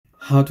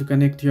How to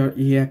connect your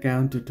EA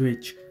account to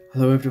Twitch.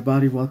 Hello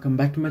everybody, welcome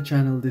back to my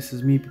channel. This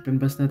is me, Pipin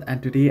Basnet,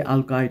 and today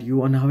I'll guide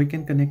you on how you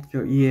can connect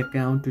your EA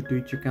account to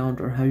Twitch account,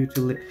 or how you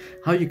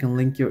can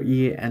link your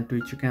EA and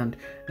Twitch account.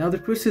 Now the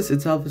process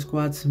itself is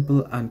quite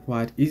simple and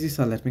quite easy,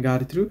 so let me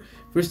guide you through.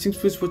 First things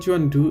first, what you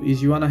want to do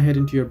is you want to head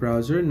into your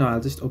browser. Now I'll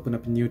just open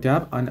up a new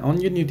tab, and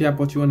on your new tab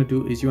what you want to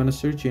do is you want to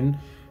search in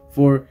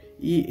for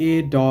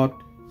you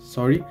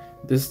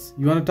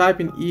want to type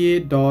in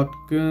ea.com/Twitch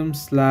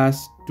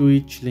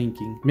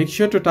linking. Make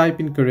sure to type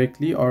in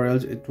correctly or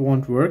else it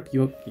won't work.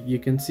 You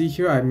can see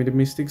here I made a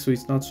mistake, so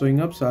it's not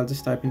showing up. So I'll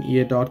just type in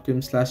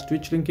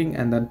ea.com/Twitch linking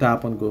and then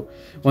tap on go.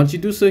 Once you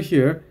do so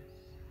here,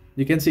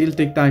 you can see it'll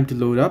take time to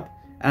load up.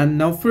 And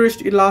now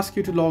first it'll ask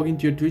you to log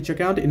into your Twitch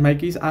account. In my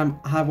case, I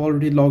have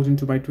already logged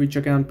into my Twitch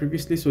account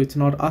previously, so it's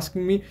not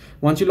asking me.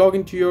 Once you log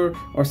into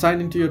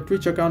sign into your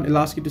Twitch account, it'll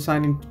ask you to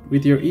sign in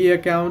with your EA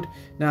account.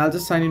 Now I'll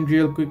just sign in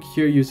real quick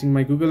here using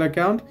my Google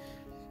account.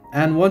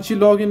 And once you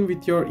log in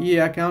with your EA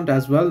account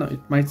as well, it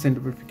might send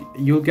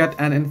you'll get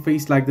an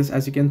interface like this,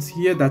 as you can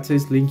see here, that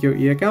says link your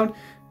EA account.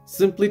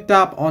 Simply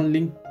tap on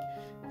link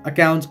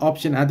accounts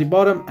option at the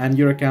bottom and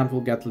your account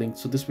will get linked.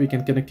 So this way you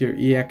can connect your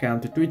EA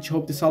account to Twitch.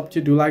 Hope this helped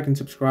you. Do like and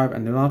subscribe,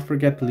 and do not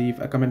forget to leave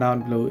a comment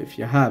down below if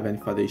you have any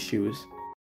further issues.